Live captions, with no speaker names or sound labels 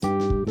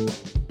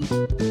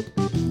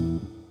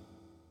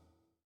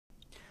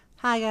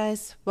Hi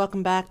guys,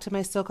 welcome back to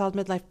my so-called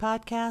midlife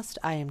podcast.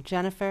 I am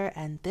Jennifer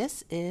and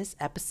this is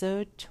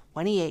episode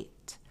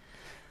 28.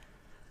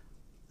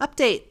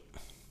 Update.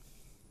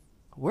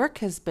 Work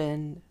has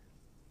been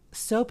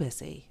so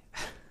busy,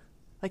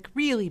 like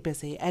really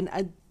busy,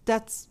 and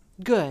that's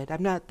good.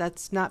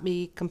 That's not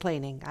me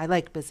complaining. I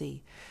like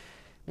busy.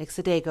 Makes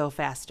the day go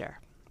faster.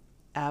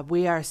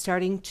 We are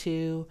starting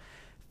to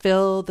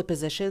fill the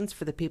positions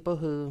for the people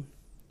who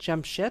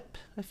jumped ship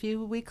a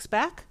few weeks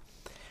back.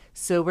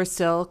 So we're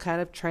still kind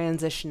of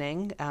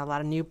transitioning, a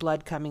lot of new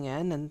blood coming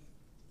in, and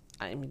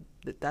I mean,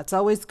 that's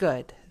always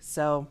good.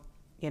 So,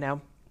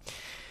 like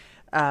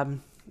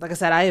I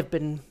said, I have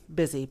been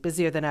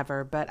busier than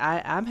ever, but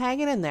I'm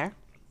hanging in there.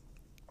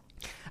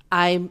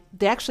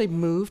 They actually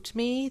moved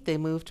me. They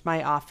moved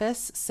my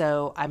office,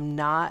 so I'm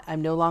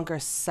no longer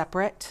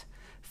separate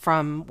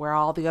from where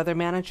all the other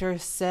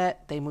managers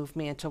sit. They moved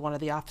me into one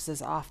of the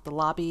offices off the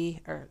lobby,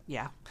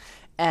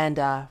 and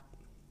I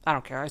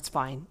don't care. It's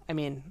fine. I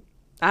mean,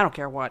 I don't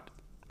care what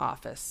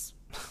office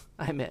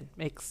I'm in.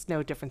 Makes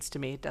no difference to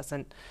me. It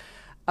doesn't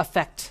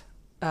affect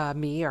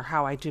me or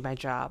how I do my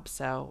job.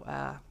 So,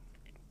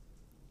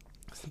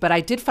 but I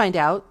did find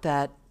out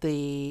that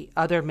the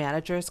other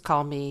managers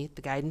call me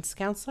the guidance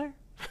counselor.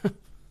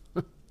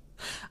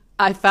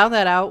 I found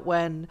that out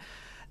when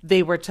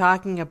they were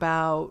talking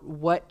about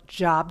what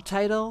job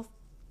title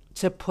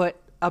to put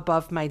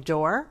above my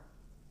door.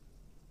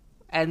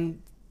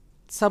 And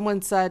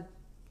someone said,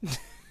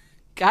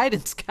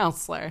 guidance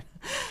counselor.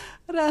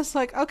 And I was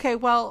like, okay,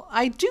 well,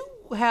 I do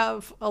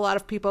have a lot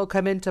of people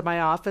come into my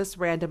office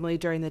randomly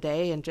during the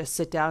day and just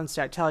sit down and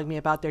start telling me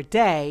about their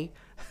day.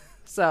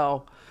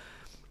 So,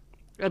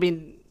 I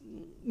mean,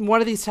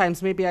 one of these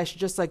times, maybe I should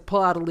just like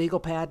pull out a legal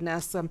pad and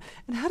ask them,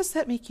 and how does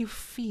that make you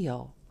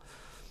feel?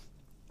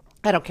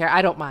 I don't care.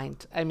 I don't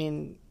mind. I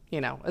mean,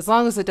 as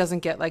long as it doesn't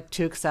get like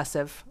too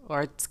excessive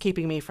or it's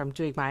keeping me from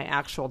doing my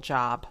actual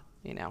job,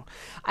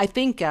 I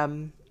think,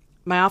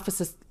 my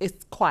office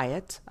is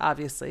quiet,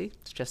 obviously.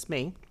 It's just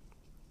me.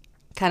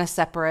 Kind of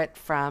separate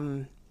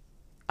from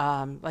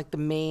like the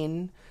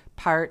main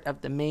part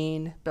of the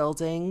main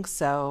building.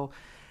 So,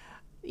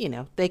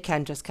 they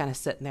can just kind of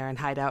sit in there and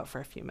hide out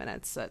for a few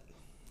minutes.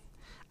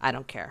 I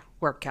don't care.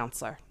 Work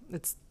counselor.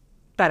 It's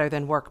better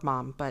than work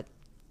mom. But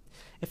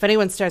if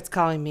anyone starts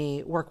calling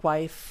me work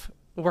wife,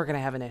 we're going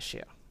to have an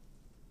issue.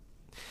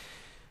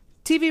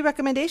 TV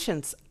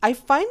recommendations. I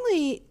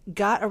finally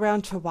got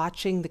around to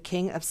watching The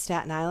King of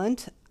Staten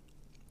Island.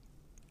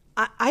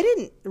 I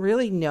didn't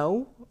really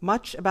know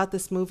much about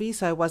this movie,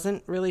 so I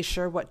wasn't really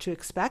sure what to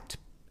expect.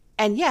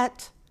 And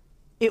yet,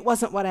 it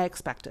wasn't what I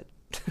expected.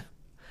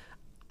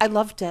 I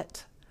loved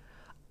it.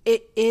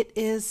 It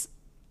is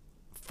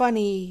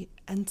funny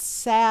and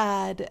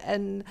sad,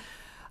 and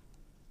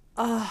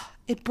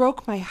it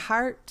broke my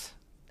heart.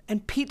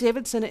 And Pete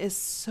Davidson is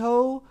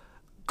so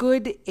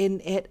good in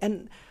it,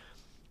 and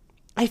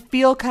I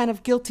feel kind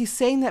of guilty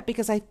saying that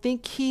because I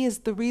think he is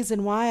the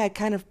reason why I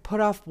kind of put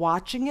off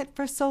watching it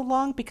for so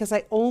long, because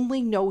I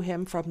only know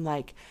him from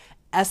like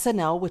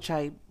SNL, which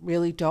I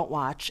really don't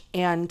watch,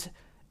 and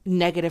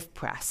negative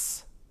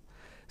press.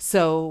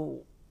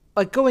 So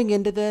like going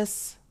into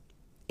this,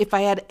 if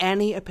I had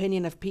any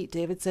opinion of Pete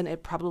Davidson,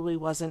 it probably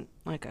wasn't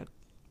like a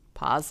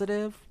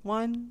positive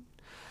one.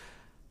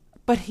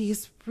 But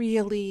he's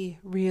really,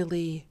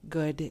 really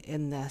good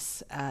in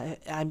this.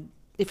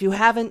 If you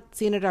haven't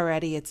seen it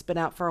already, it's been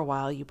out for a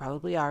while. You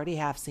probably already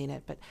have seen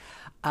it, but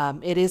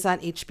it is on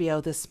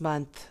HBO this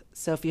month.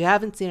 So if you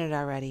haven't seen it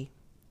already,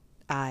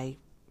 I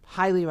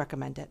highly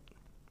recommend it.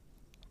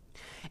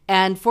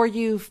 And for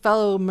you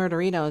fellow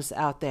murderinos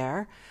out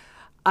there,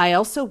 I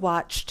also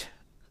watched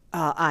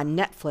on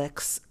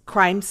Netflix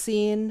Crime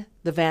Scene: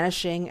 The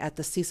Vanishing at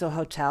the Cecil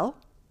Hotel.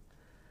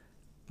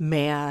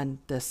 Man,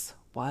 this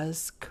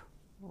was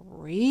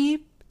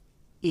creepy.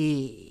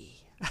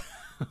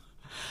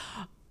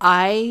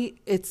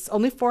 It's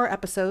only 4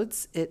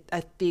 episodes.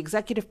 The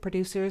executive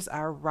producers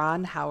are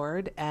Ron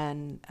Howard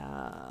and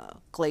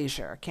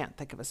Glazer. I can't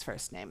think of his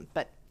first name,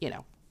 but you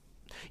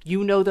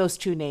know those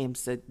two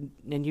names, and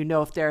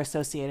if they're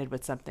associated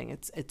with something,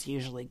 it's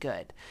usually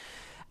good.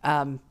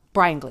 Brian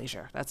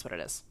Glazer, that's what it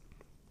is.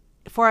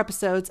 4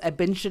 episodes. I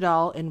binged it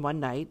all in one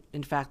night.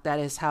 In fact, that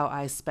is how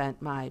I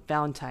spent my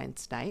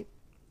Valentine's night,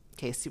 in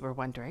case you were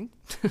wondering.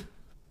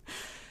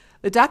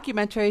 The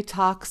documentary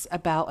talks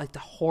about like the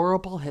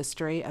horrible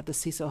history of the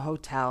Cecil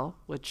Hotel,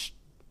 which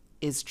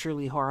is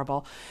truly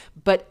horrible,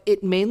 but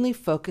it mainly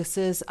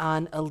focuses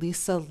on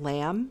Elisa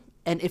Lam.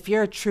 And if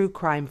you're a true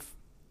crime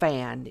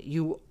fan,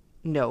 you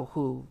know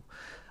who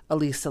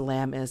Elisa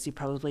Lam is. You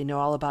probably know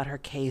all about her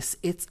case.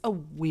 It's a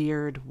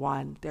weird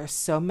one. There's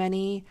so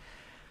many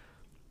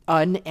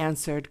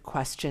unanswered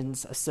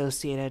questions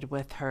associated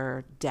with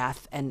her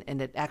death, and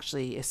it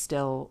actually is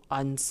still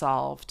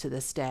unsolved to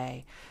this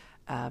day.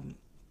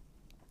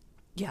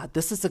 Yeah,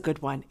 this is a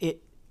good one.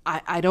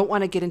 I don't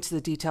want to get into the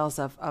details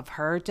of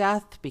her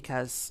death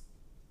because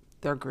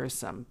they're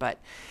gruesome, but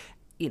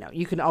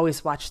you can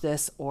always watch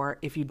this, or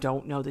if you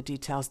don't know the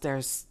details,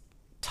 there's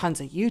tons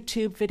of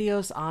YouTube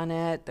videos on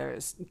it.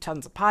 There's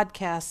tons of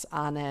podcasts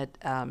on it.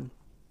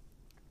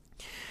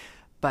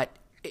 But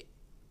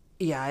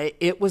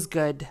it was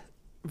good.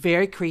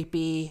 Very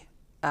creepy.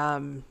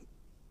 But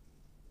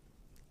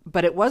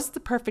it was the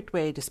perfect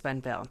way to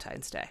spend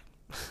Valentine's Day.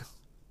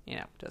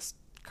 Just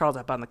curled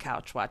up on the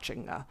couch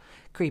watching a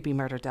creepy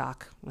murder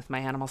doc with my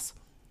animals.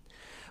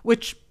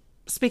 Which,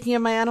 speaking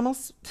of my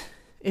animals,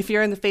 if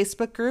you're in the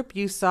Facebook group,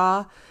 you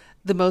saw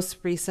the most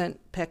recent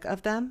pic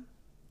of them.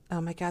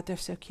 Oh my God, they're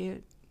so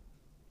cute.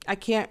 I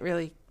can't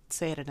really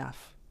say it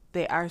enough.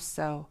 They are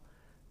so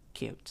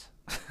cute.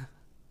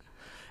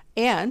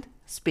 And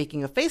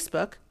speaking of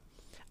Facebook,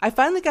 I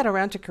finally got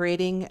around to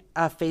creating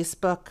a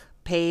Facebook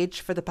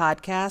page for the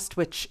podcast,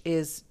 which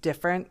is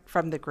different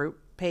from the group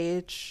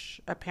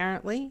page,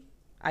 apparently.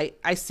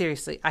 I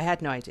seriously, I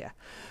had no idea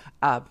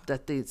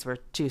that these were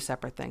two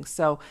separate things.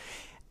 So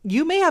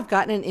you may have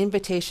gotten an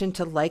invitation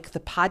to like the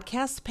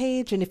podcast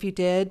page. And if you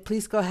did,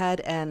 please go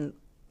ahead and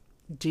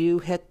do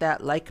hit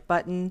that like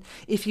button.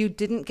 If you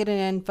didn't get an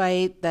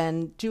invite,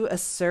 then do a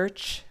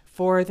search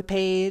for the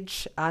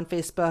page on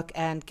Facebook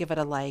and give it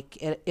a like.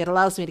 It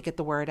allows me to get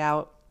the word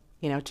out,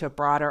 to a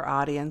broader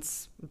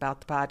audience about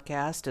the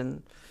podcast.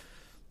 And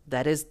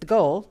that is the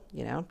goal,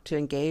 to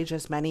engage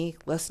as many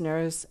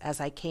listeners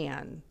as I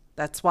can.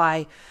 That's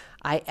why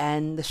I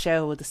end the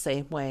show the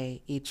same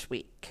way each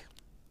week.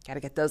 Got to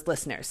get those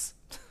listeners.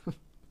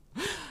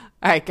 All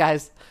right,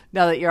 guys,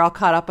 now that you're all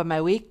caught up on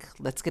my week,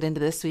 let's get into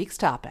this week's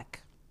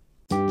topic.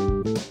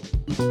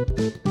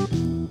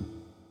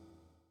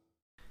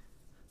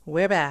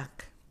 We're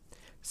back.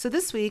 So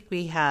this week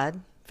we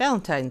had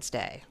Valentine's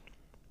Day.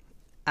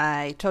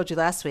 I told you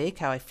last week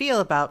how I feel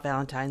about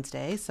Valentine's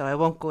Day, so I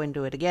won't go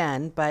into it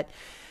again. But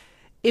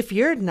if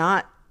you're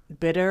not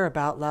bitter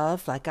about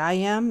love like I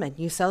am and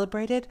you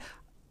celebrated,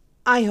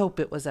 I hope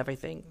it was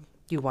everything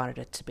you wanted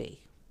it to be.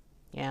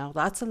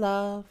 Lots of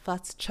love,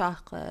 lots of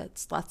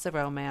chocolates, lots of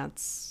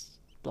romance,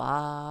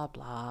 blah,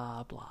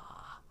 blah, blah.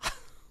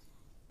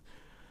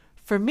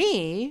 For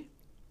me,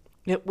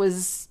 it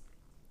was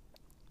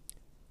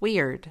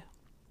weird.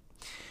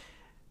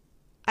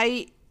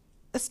 I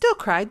still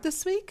cried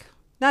this week.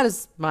 Not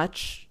as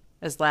much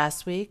as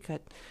last week.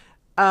 But,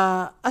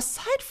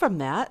 aside from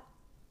that,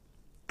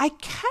 I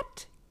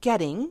kept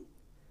getting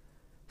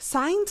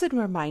signs and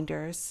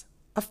reminders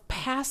of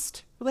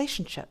past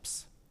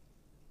relationships.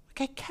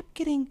 I kept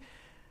getting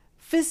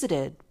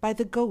visited by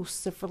the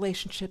ghosts of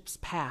relationships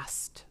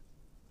past.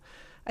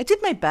 I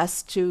did my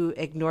best to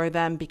ignore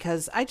them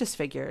because I just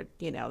figured,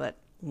 that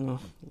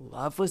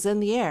love was in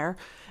the air.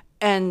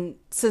 And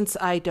since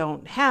I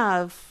don't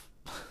have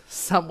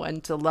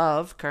someone to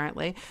love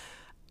currently,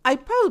 I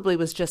probably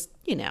was just,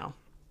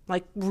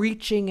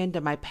 reaching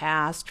into my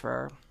past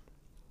for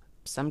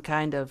some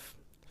kind of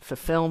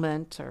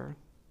fulfillment or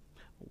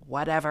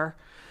whatever.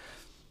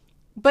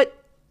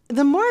 But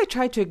the more I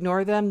tried to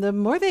ignore them, the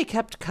more they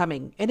kept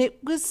coming. And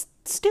it was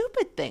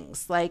stupid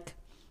things like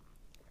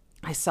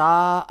I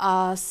saw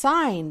a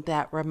sign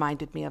that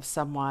reminded me of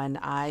someone.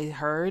 I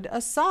heard a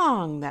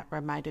song that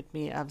reminded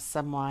me of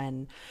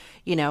someone,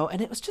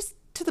 and it was just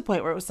to the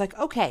point where it was like,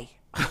 okay,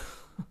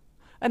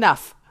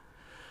 enough.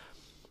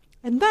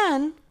 And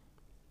then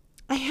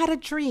I had a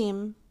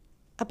dream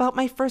about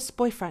my first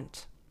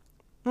boyfriend.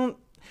 To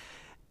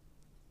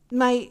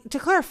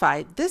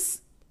clarify,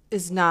 this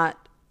is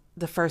not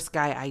the first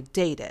guy I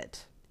dated,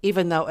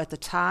 even though at the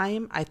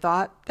time I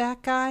thought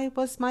that guy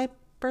was my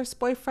first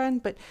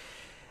boyfriend, but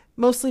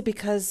mostly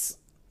because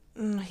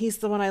he's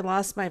the one I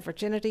lost my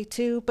virginity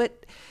to.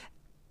 But,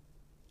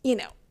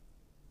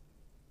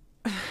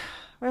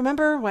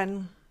 remember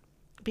when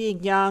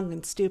being young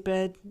and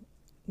stupid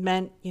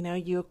meant,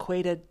 you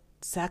equated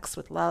sex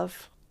with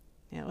love?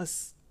 It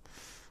was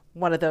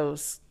one of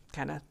those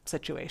kind of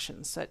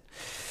situations.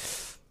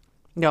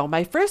 No,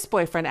 my first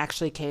boyfriend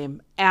actually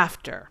came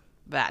after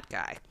that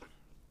guy.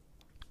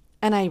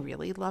 And I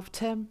really loved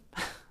him.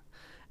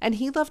 And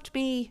he loved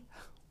me.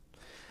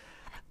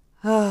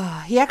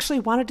 He actually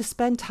wanted to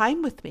spend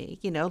time with me,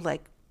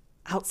 like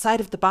outside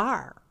of the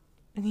bar.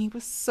 And he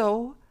was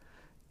so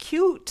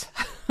cute.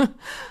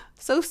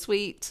 So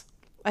sweet.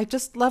 I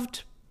just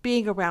loved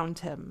being around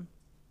him.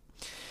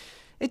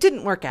 It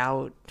didn't work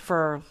out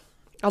for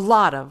a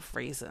lot of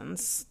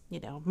reasons,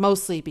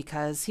 mostly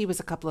because he was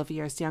a couple of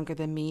years younger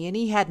than me and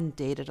he hadn't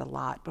dated a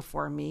lot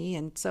before me.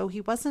 And so he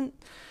wasn't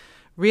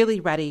really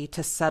ready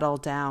to settle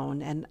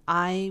down, and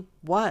I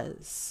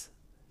was.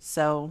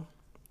 So,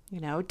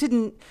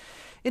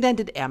 it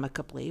ended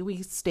amicably.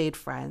 We stayed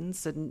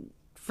friends, and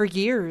for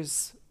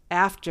years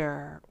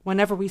after,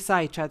 whenever we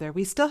saw each other,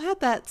 we still had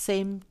that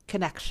same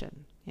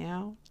connection,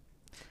 I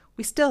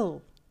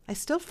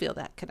still feel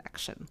that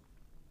connection.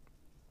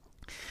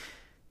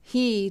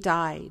 He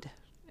died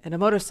in a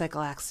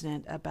motorcycle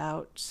accident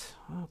about,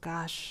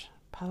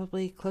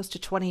 probably close to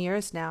 20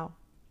 years now.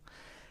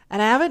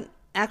 And I haven't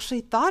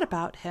actually thought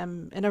about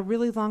him in a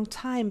really long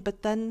time,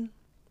 but then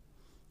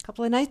a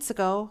couple of nights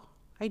ago,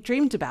 I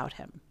dreamed about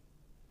him.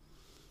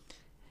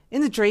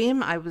 In the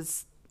dream, I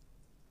was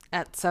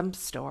at some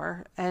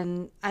store,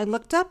 and I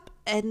looked up,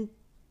 and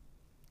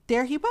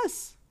there he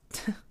was.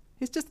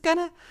 He's just kind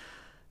of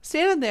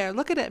standing there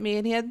looking at me,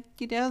 and he had,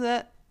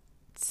 that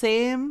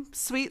same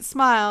sweet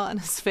smile on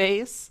his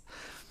face.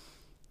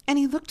 And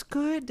he looked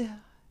good.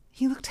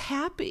 He looked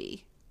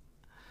happy.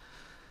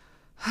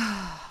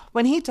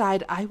 When he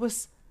died, I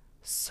was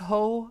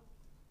so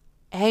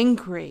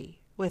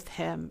angry with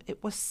him.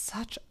 It was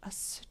such a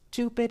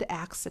stupid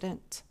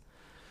accident.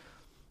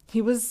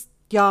 He was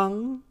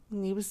young,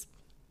 and he was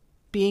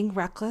being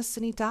reckless,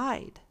 and he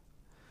died.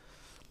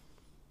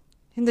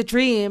 In the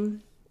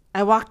dream,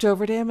 I walked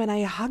over to him and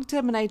I hugged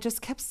him, and I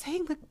just kept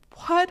saying, like,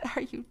 what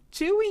are you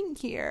doing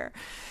here?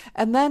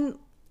 And then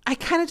I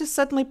kind of just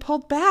suddenly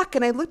pulled back,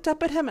 and I looked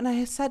up at him and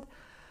I said,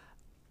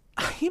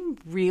 I'm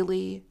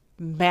really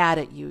mad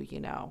at you,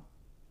 And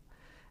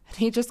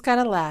he just kind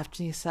of laughed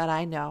and he said,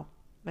 I know.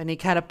 And he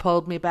kind of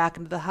pulled me back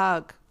into the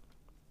hug.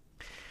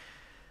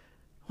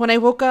 When I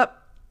woke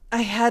up,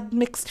 I had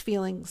mixed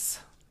feelings.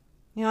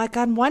 Like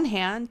on one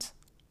hand,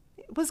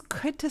 it was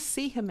good to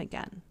see him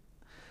again.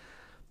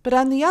 But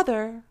on the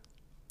other,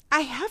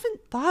 I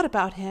haven't thought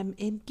about him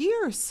in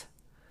years.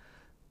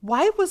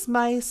 Why was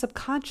my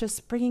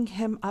subconscious bringing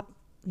him up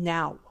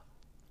now?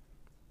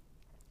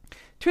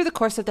 Through the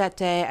course of that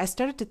day, I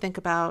started to think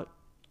about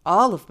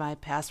all of my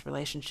past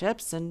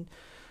relationships, and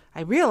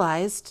I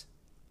realized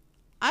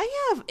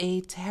I have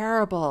a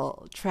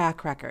terrible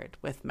track record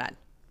with men.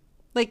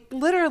 Like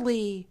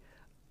literally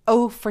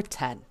 0 for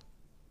 10.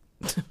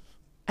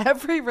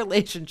 Every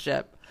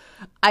relationship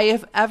I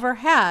have ever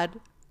had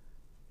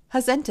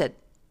has ended.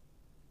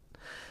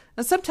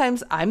 And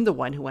sometimes I'm the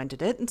one who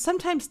ended it, and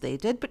sometimes they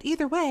did, but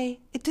either way,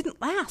 it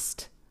didn't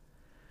last.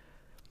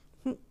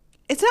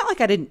 It's not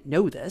like I didn't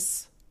know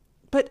this,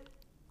 but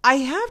I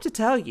have to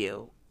tell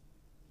you,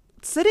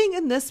 sitting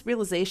in this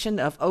realization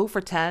of 0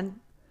 for 10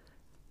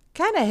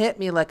 kind of hit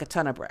me like a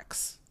ton of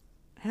bricks.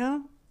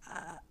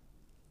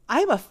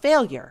 I'm a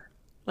failure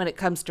when it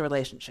comes to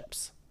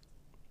relationships.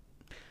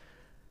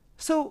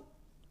 So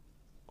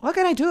what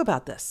can I do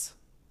about this?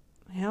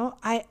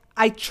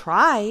 I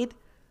tried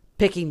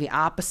picking the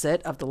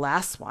opposite of the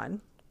last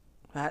one.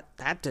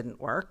 That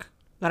didn't work.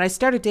 When I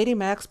started dating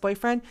my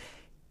ex-boyfriend,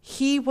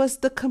 he was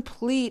the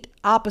complete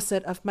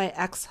opposite of my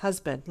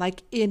ex-husband,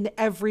 like in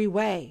every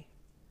way.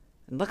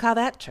 And look how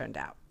that turned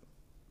out.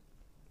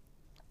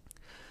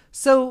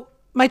 So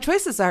my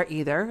choices are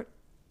either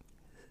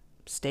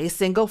stay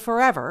single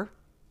forever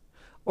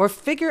or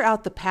figure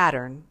out the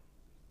pattern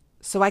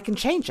so I can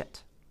change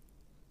it.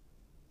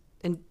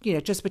 And,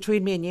 just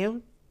between me and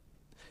you,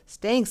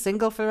 staying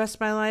single for the rest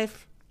of my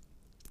life,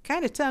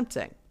 kind of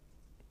tempting.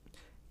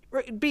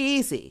 It'd be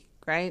easy,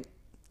 right?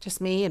 Just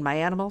me and my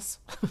animals.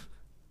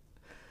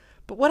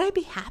 But would I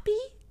be happy?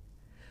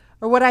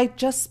 Or would I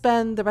just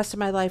spend the rest of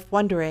my life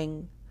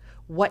wondering,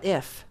 what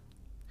if?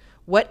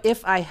 What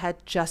if I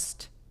had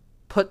just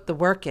put the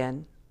work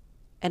in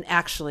and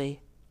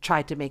actually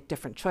tried to make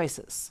different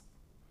choices?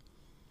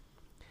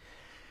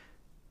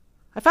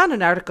 I found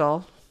an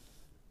article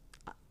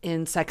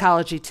in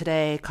Psychology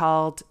Today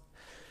called,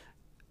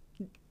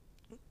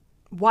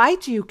 Why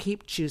Do You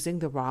Keep Choosing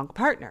the Wrong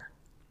Partner?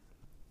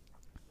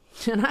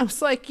 And I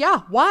was like,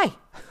 yeah, why?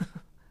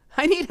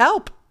 I need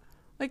help.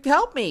 Like,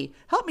 help me.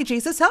 Help me,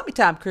 Jesus. Help me,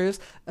 Tom Cruise.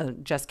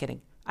 Just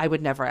kidding. I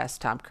would never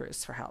ask Tom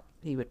Cruise for help.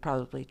 He would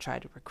probably try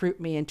to recruit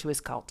me into his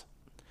cult.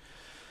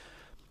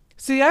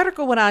 So the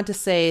article went on to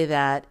say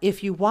that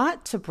if you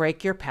want to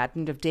break your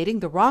pattern of dating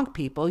the wrong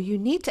people, you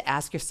need to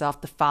ask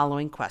yourself the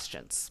following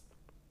questions.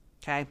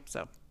 Okay,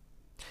 so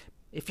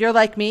if you're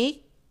like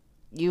me,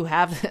 you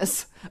have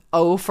this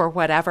for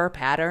whatever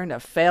pattern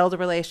of failed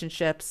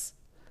relationships.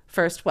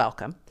 First,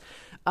 welcome.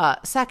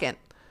 Second,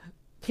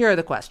 here are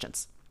the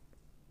questions.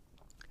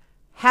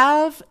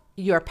 Have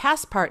your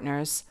past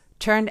partners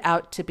turned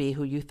out to be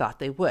who you thought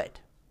they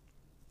would?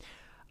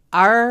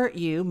 Are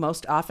you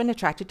most often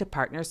attracted to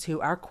partners who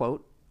are,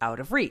 quote, out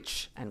of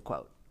reach, end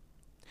quote?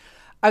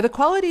 Are the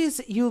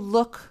qualities you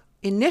look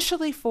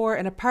initially for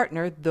in a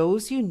partner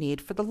those you need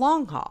for the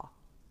long haul?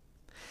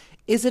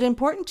 Is it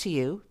important to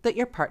you that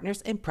your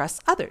partners impress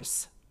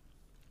others?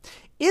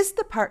 Is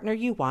the partner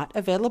you want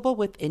available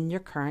within your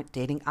current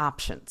dating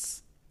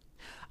options?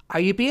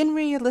 Are you being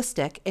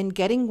realistic in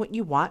getting what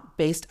you want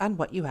based on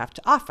what you have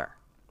to offer?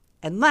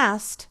 And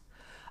last,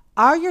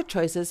 are your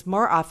choices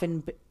more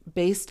often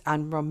based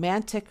on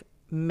romantic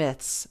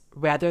myths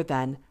rather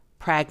than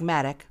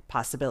pragmatic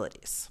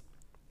possibilities?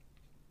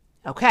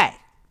 Okay,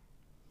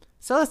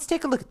 so let's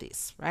take a look at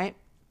these, right?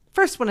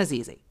 First one is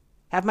easy.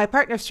 Have my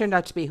partners turned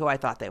out to be who I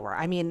thought they were?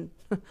 I mean,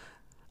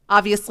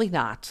 obviously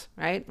not,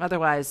 right?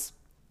 Otherwise,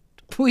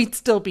 we'd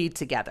still be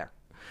together.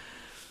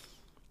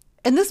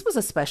 And this was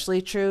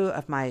especially true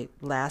of my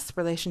last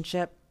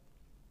relationship.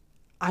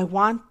 I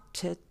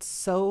wanted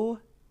so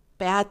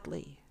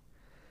badly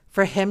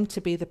for him to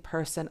be the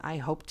person I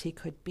hoped he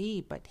could be,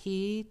 but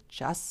he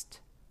just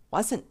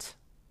wasn't.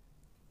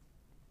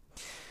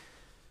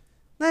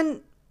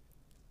 Then,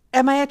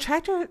 am I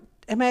attracted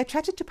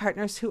to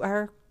partners who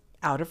are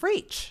out of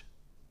reach?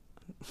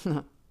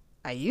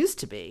 I used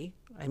to be.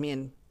 I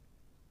mean,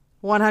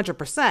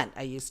 100%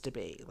 I used to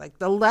be. Like,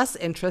 the less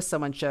interest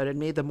someone showed in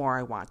me, the more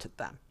I wanted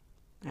them.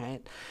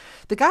 Right?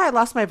 The guy I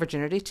lost my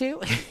virginity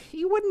to,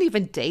 he wouldn't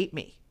even date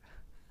me.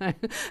 I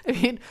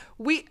mean,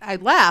 I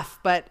laugh,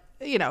 but,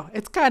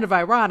 it's kind of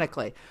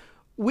ironically.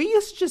 We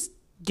used to just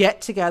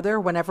get together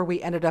whenever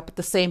we ended up at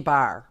the same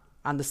bar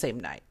on the same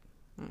night.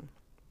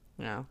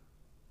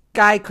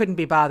 Guy couldn't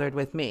be bothered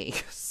with me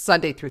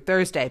Sunday through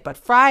Thursday, but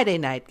Friday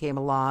night came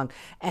along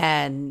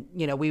and,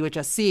 we would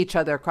just see each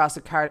other across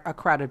a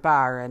crowded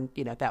bar and,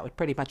 that would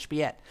pretty much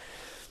be it.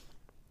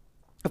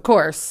 Of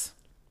course,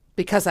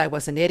 because I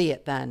was an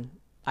idiot then,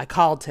 I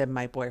called him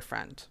my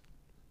boyfriend.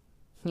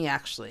 He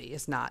actually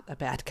is not a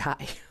bad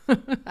guy.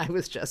 I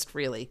was just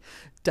really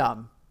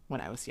dumb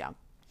when I was young.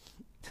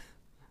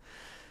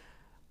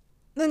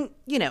 Then,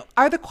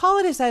 are the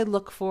qualities I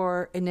look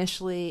for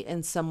initially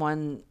in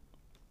someone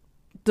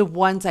the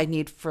ones I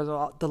need for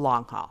the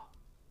long haul?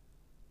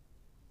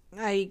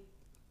 I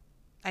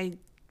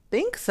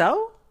think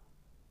so.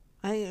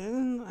 I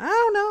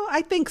don't know.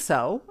 I think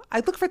so. I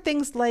look for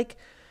things like,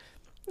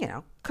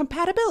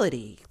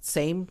 compatibility,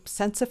 same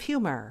sense of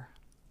humor,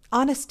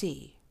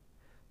 honesty,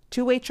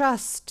 two-way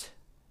trust,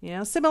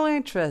 similar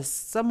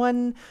interests,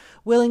 someone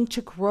willing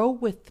to grow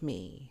with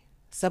me,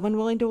 someone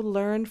willing to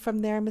learn from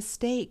their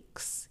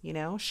mistakes,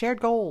 shared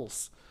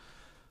goals.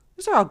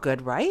 These are all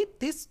good, right?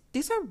 These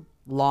are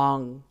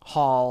long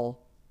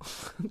haul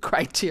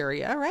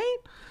criteria, right?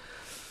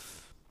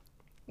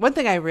 One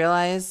thing I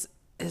realize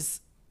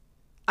is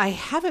I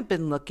haven't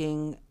been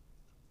looking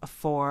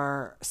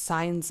for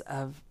signs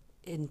of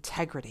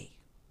integrity.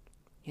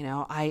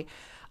 I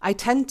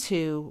tend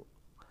to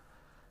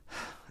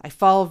I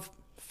fall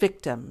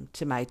victim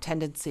to my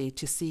tendency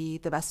to see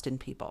the best in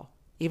people,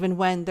 even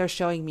when they're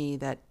showing me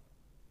that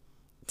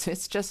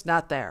it's just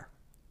not there.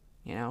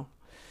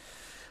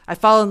 I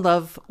fall in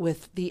love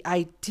with the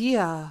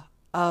idea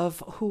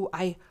of who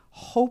I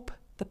hope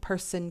the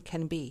person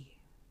can be,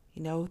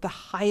 the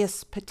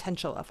highest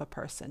potential of a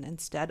person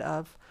instead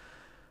of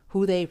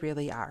who they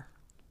really are.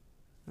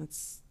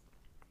 That's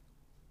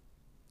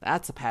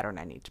a pattern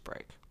I need to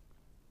break.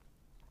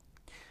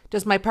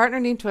 Does my partner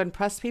need to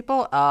impress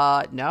people?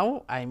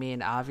 No. I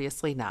mean,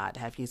 obviously not.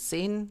 Have you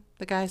seen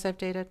the guys I've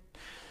dated?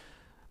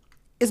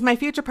 Is my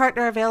future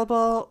partner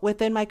available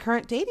within my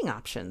current dating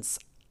options?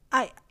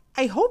 I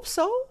hope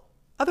so.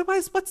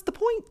 Otherwise, what's the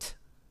point?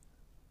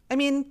 I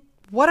mean,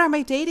 what are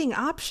my dating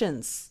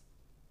options?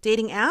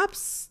 Dating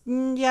apps?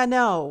 Yeah,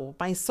 no.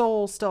 My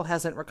soul still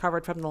hasn't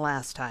recovered from the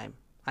last time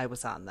I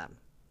was on them.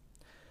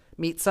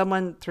 Meet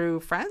someone through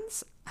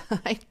friends?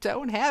 I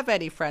don't have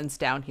any friends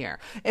down here.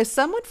 If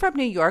someone from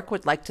New York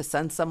would like to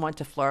send someone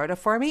to Florida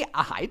for me,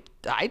 I'd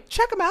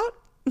check them out.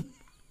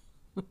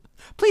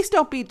 Please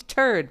don't be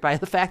deterred by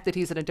the fact that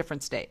he's in a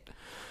different state.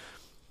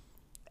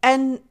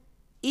 And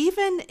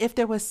even if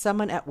there was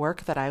someone at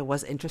work that I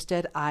was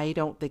interested, I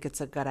don't think it's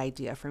a good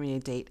idea for me to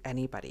date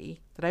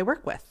anybody that I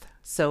work with.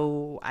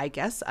 So I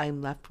guess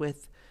I'm left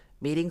with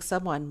meeting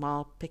someone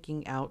while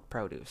picking out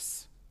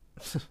produce.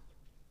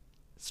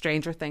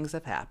 Stranger things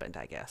have happened,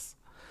 I guess.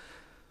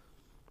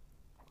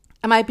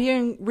 Am I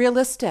being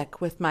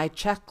realistic with my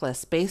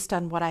checklist based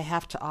on what I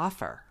have to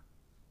offer?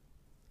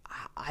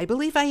 I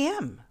believe I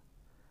am.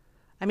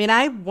 I mean,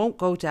 I won't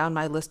go down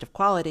my list of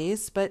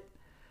qualities, but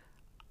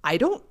I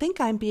don't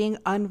think I'm being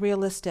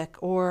unrealistic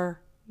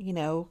or,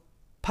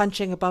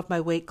 punching above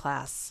my weight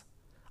class.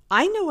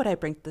 I know what I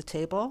bring to the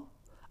table.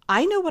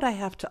 I know what I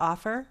have to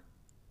offer.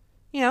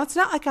 It's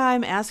not like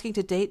I'm asking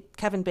to date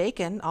Kevin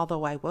Bacon,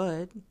 although I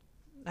would.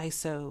 I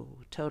so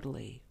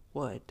totally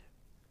would.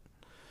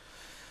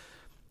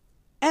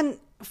 And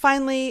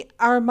finally,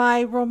 are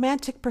my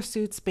romantic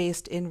pursuits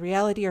based in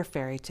reality or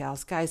fairy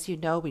tales? Guys,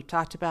 we've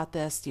talked about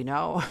this.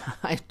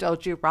 I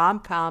told you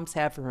rom-coms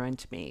have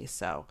ruined me.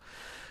 So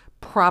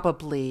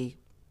probably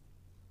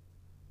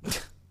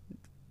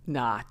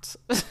not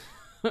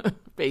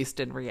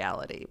based in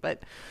reality.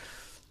 But,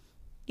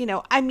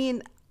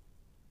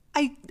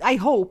 I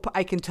hope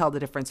I can tell the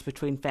difference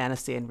between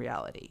fantasy and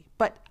reality.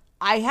 But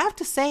I have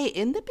to say,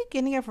 in the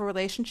beginning of a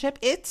relationship,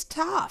 it's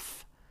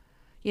tough.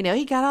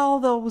 You got all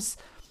those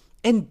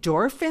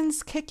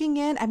endorphins kicking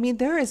in. I mean,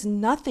 there is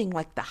nothing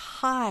like the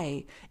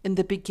high in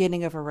the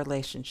beginning of a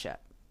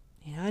relationship.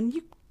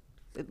 And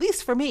at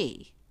least for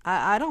me,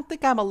 I don't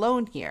think I'm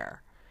alone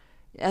here.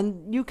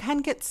 And you can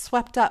get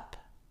swept up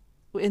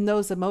in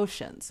those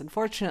emotions.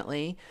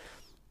 Unfortunately,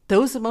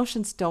 those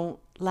emotions don't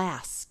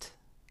last.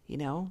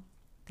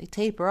 They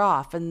taper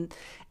off, and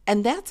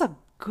that's a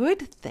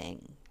good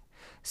thing.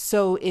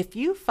 So if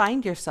you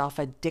find yourself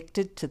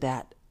addicted to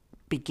that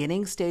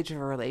beginning stage of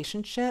a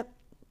relationship,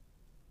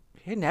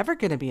 you're never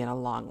going to be in a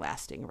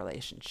long-lasting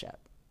relationship.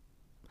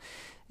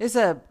 There's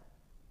a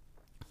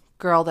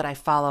girl that I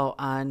follow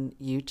on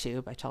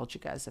YouTube. I told you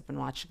guys I've been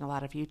watching a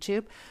lot of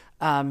YouTube.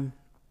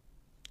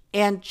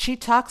 And she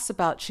talks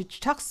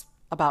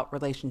about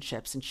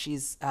relationships, and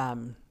she's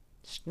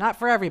not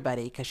for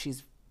everybody because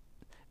she's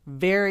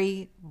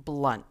very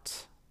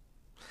blunt.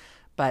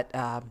 But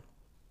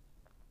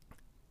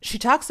she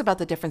talks about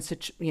the difference,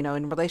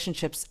 in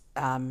relationships,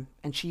 and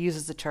she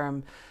uses the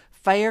term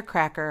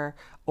firecracker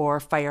or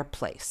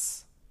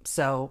fireplace.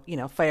 So,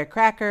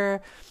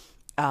 firecracker,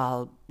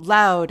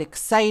 loud,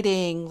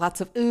 exciting,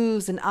 lots of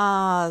oohs and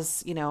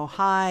ahs,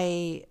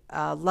 high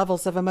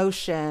levels of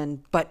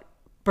emotion, but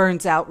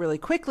burns out really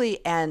quickly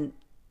and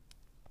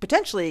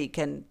potentially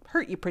can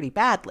hurt you pretty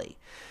badly.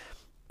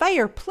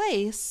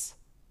 Fireplace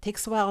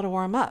takes a while to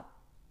warm up,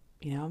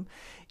 you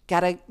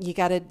gotta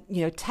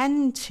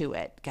tend to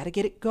it, gotta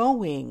get it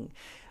going.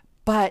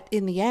 But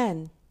in the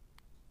end,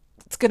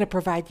 it's going to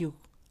provide you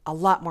a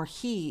lot more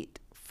heat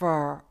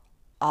for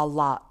a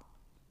lot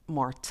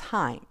more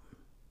time.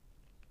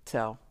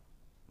 So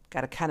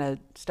got to kind of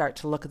start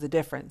to look at the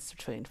difference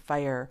between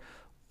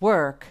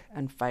firework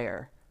and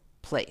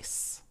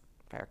fireplace.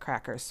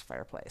 Firecrackers,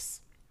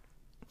 fireplace.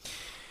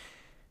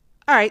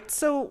 All right,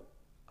 so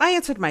I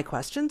answered my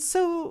question.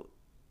 So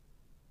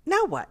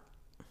now what?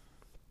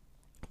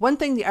 One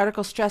thing the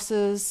article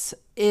stresses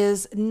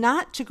is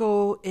not to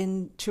go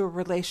into a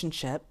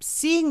relationship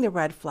seeing the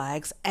red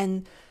flags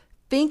and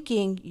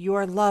thinking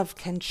your love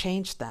can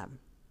change them.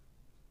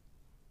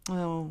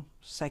 Oh,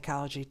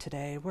 Psychology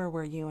Today, where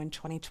were you in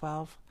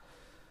 2012?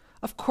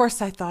 Of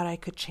course I thought I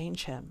could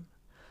change him.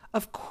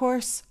 Of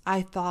course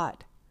I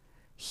thought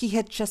he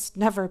had just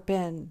never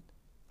been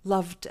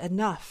loved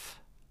enough.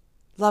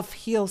 Love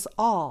heals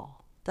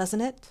all,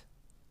 doesn't it?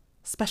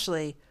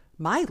 Especially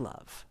my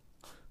love.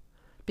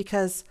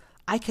 Because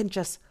I can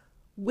just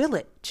will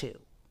it to.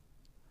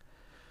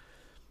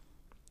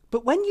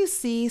 But when you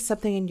see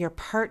something in your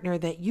partner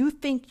that you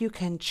think you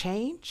can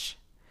change,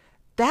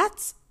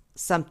 that's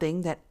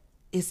something that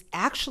is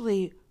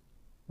actually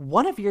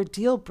one of your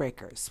deal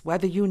breakers,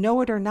 whether you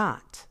know it or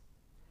not.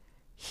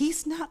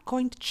 He's not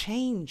going to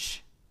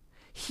change.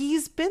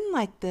 He's been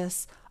like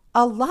this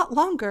a lot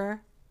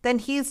longer than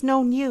he's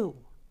known you.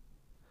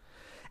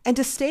 And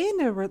to stay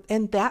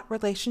in that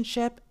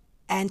relationship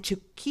and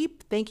to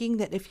keep thinking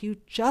that if you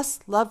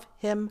just love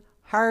him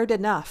hard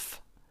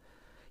enough,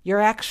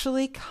 you're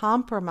actually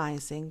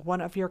compromising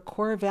one of your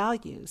core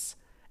values.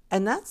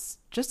 And that's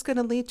just going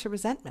to lead to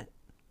resentment.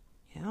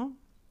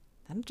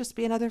 That'll just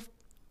be another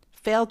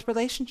failed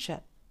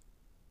relationship.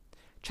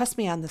 Trust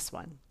me on this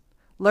one.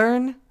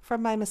 Learn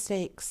from my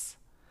mistakes.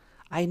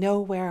 I know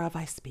whereof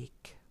I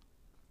speak.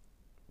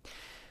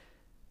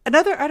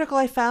 Another article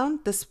I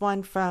found, this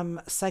one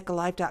from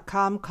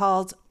psycholive.com,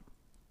 called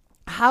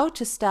How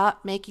to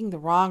Stop Making the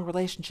Wrong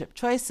Relationship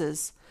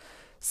Choices,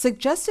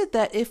 suggested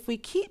that if we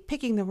keep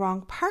picking the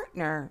wrong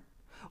partner,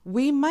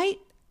 we might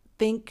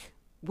think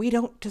we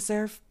don't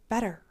deserve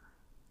better.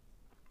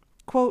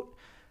 Quote,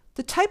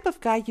 the type of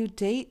guy you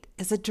date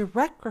is a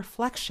direct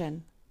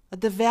reflection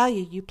of the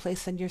value you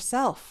place on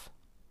yourself.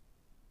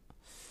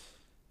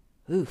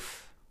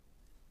 Oof,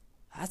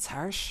 that's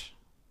harsh.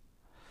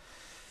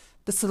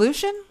 The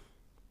solution?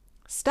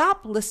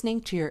 Stop listening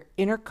to your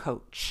inner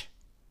coach.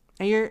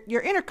 Now,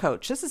 your inner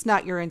coach, this is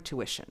not your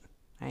intuition,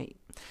 right?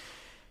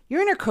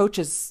 Your inner coach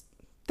is,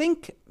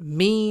 think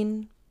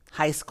mean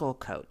high school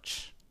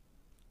coach.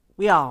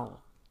 We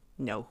all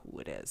know who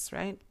it is,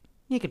 right?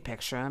 You can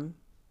picture him.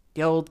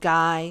 The old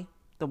guy,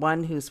 the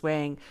one who's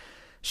wearing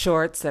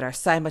shorts that are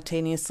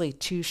simultaneously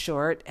too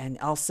short and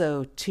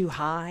also too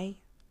high,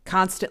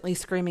 constantly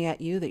screaming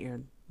at you that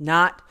you're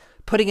not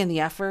putting in the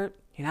effort,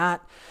 you're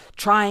not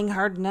trying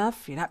hard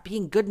enough, you're not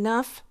being good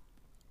enough.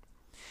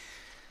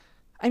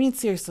 I mean,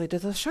 seriously, do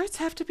those shorts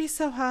have to be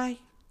so high?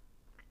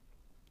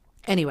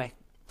 Anyway,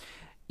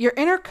 your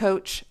inner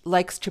coach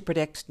likes to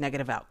predict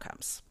negative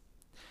outcomes.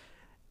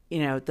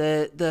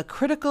 The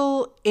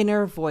critical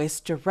inner voice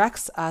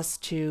directs us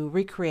to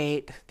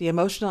recreate the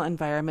emotional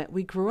environment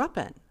we grew up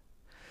in.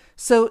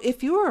 So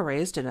if you were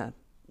raised in a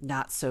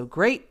not so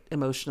great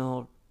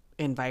emotional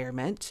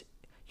environment,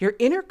 your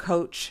inner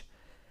coach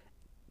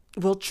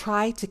will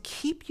try to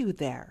keep you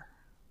there,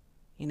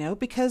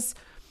 because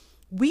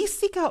we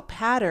seek out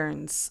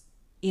patterns,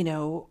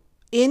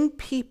 in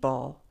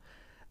people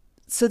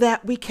so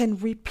that we can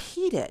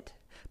repeat it.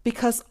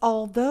 Because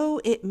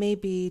although it may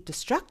be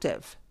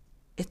destructive,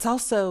 it's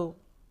also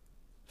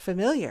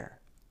familiar.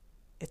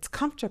 It's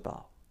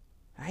comfortable,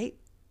 right?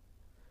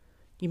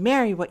 You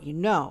marry what you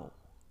know.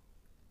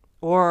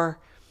 Or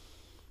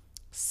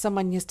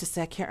someone used to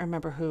say, I can't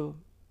remember who,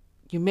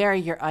 you marry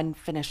your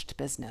unfinished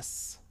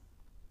business.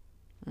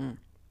 And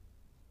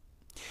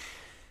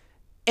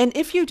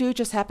if you do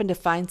just happen to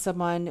find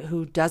someone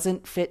who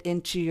doesn't fit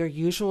into your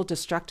usual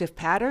destructive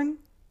pattern,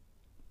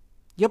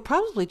 you'll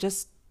probably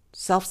just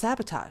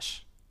self-sabotage.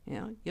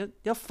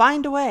 You'll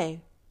find a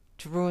way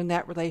to ruin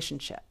that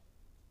relationship.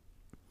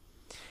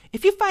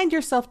 If you find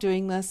yourself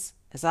doing this,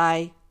 as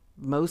I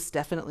most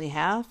definitely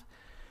have,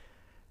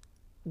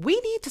 we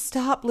need to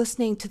stop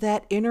listening to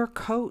that inner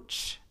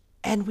coach,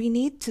 and we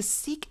need to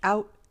seek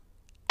out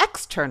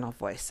external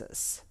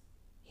voices.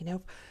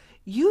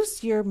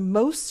 Use your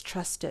most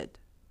trusted,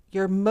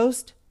 your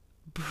most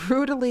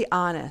brutally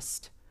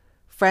honest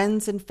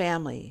friends and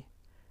family,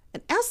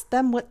 and ask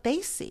them what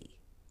they see.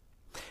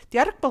 The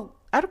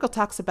article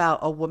talks about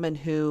a woman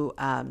who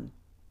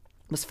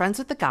was friends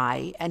with the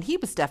guy, and he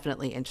was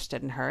definitely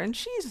interested in her, and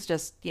she's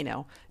just,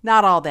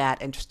 not all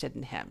that interested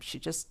in him.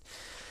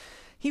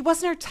 He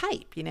wasn't her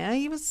type,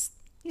 he was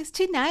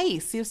too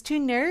nice. He was too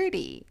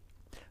nerdy.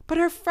 But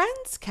her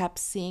friends kept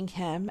seeing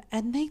him,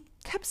 and they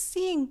kept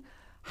seeing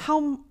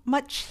how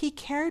much he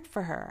cared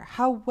for her,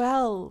 how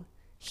well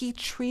he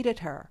treated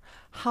her,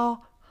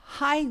 how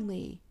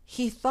highly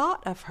he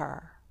thought of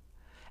her.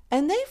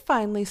 And they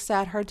finally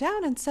sat her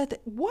down and said,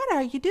 "What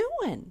are you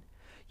doing?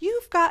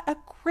 You've got a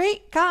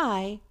great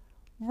guy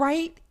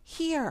right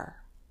here.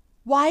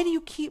 Why do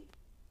you keep,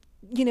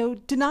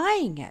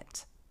 denying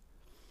it?"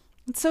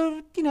 And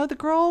so, the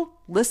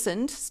girl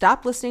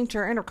stopped listening to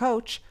her inner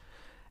coach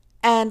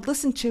and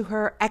listened to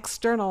her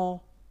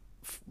external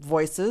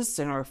voices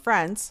and her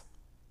friends,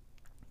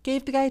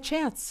 gave the guy a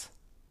chance.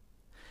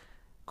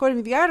 According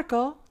to the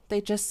article,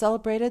 they just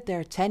celebrated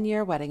their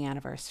 10-year wedding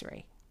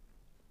anniversary.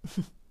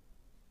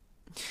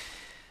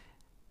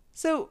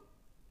 So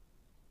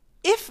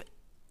if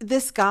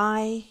this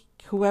guy,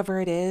 whoever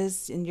it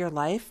is in your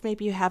life,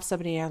 maybe you have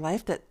somebody in your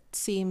life that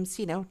seems,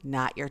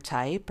 not your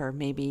type, or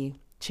maybe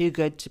too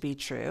good to be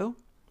true,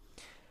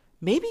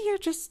 maybe you're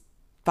just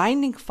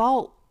finding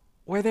fault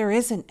where there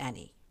isn't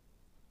any,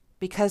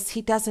 because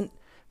he doesn't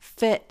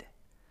fit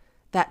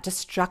that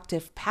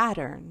destructive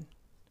pattern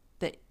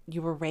that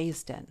you were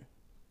raised in.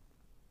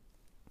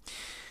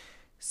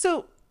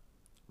 So,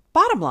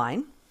 bottom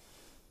line,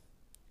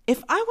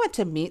 if I want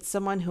to meet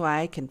someone who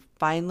I can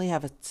finally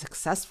have a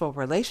successful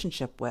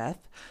relationship with,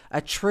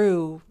 a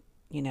true,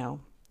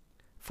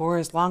 for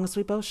as long as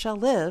we both shall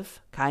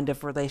live kind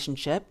of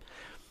relationship,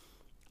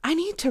 I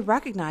need to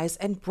recognize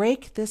and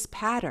break this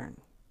pattern.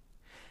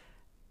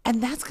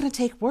 And that's going to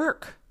take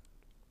work.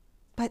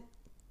 But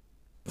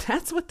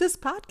that's what this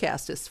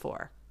podcast is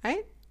for,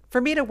 right? For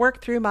me to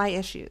work through my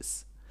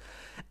issues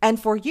and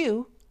for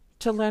you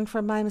to learn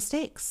from my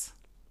mistakes.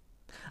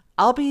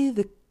 I'll be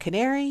the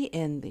canary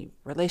in the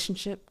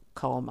relationship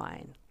coal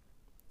mine.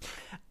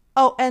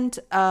 Oh, and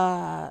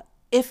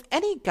if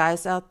any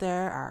guys out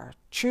there are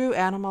true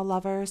animal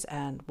lovers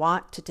and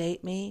want to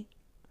date me,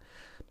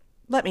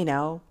 let me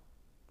know.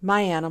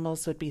 My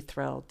animals would be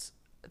thrilled.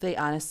 They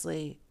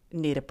honestly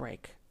need a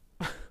break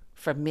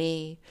from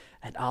me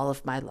and all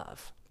of my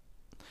love.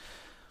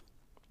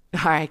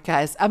 All right,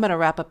 guys, I'm going to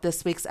wrap up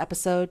this week's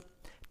episode.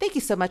 Thank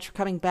you so much for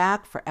coming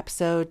back for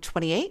episode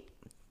 28.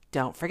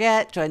 Don't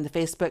forget, join the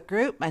Facebook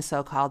group, My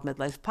So-Called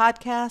Midlife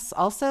Podcast.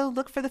 Also,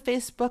 look for the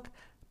Facebook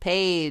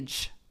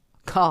page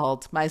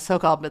called My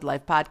So-Called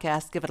Midlife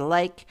Podcast. Give it a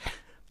like.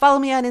 Follow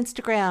me on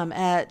Instagram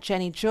at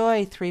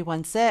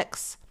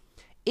JennyJoy316.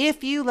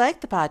 If you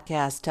like the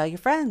podcast, tell your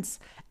friends,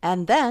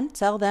 and then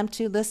tell them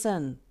to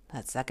listen.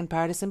 That second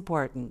part is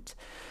important.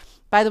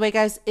 By the way,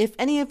 guys, if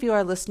any of you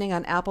are listening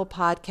on Apple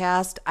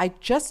Podcast, I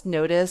just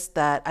noticed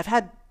that I've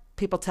had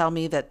people tell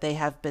me that they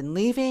have been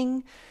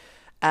leaving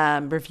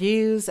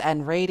reviews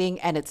and rating,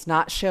 and it's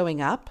not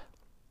showing up.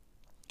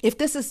 If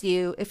this is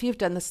you, if you've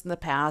done this in the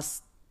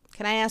past,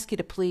 can I ask you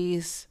to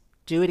please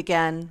do it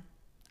again?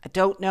 I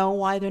don't know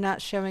why they're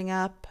not showing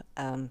up.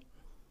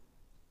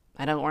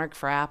 I don't work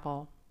for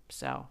Apple,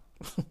 so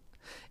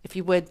if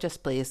you would,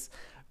 just please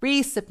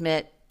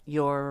resubmit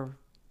your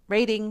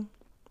rating,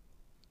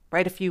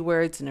 write a few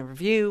words in a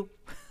review.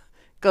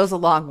 Goes a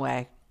long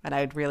way, and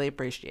I would really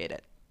appreciate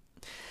it.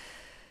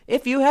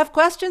 If you have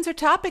questions or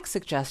topic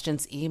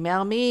suggestions,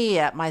 email me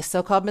at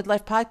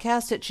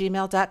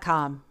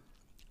mysocalledmidlifepodcast@gmail.com.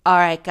 All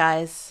right,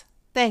 guys.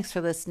 Thanks for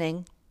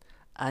listening.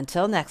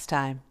 Until next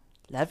time.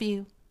 Love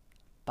you.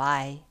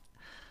 Bye.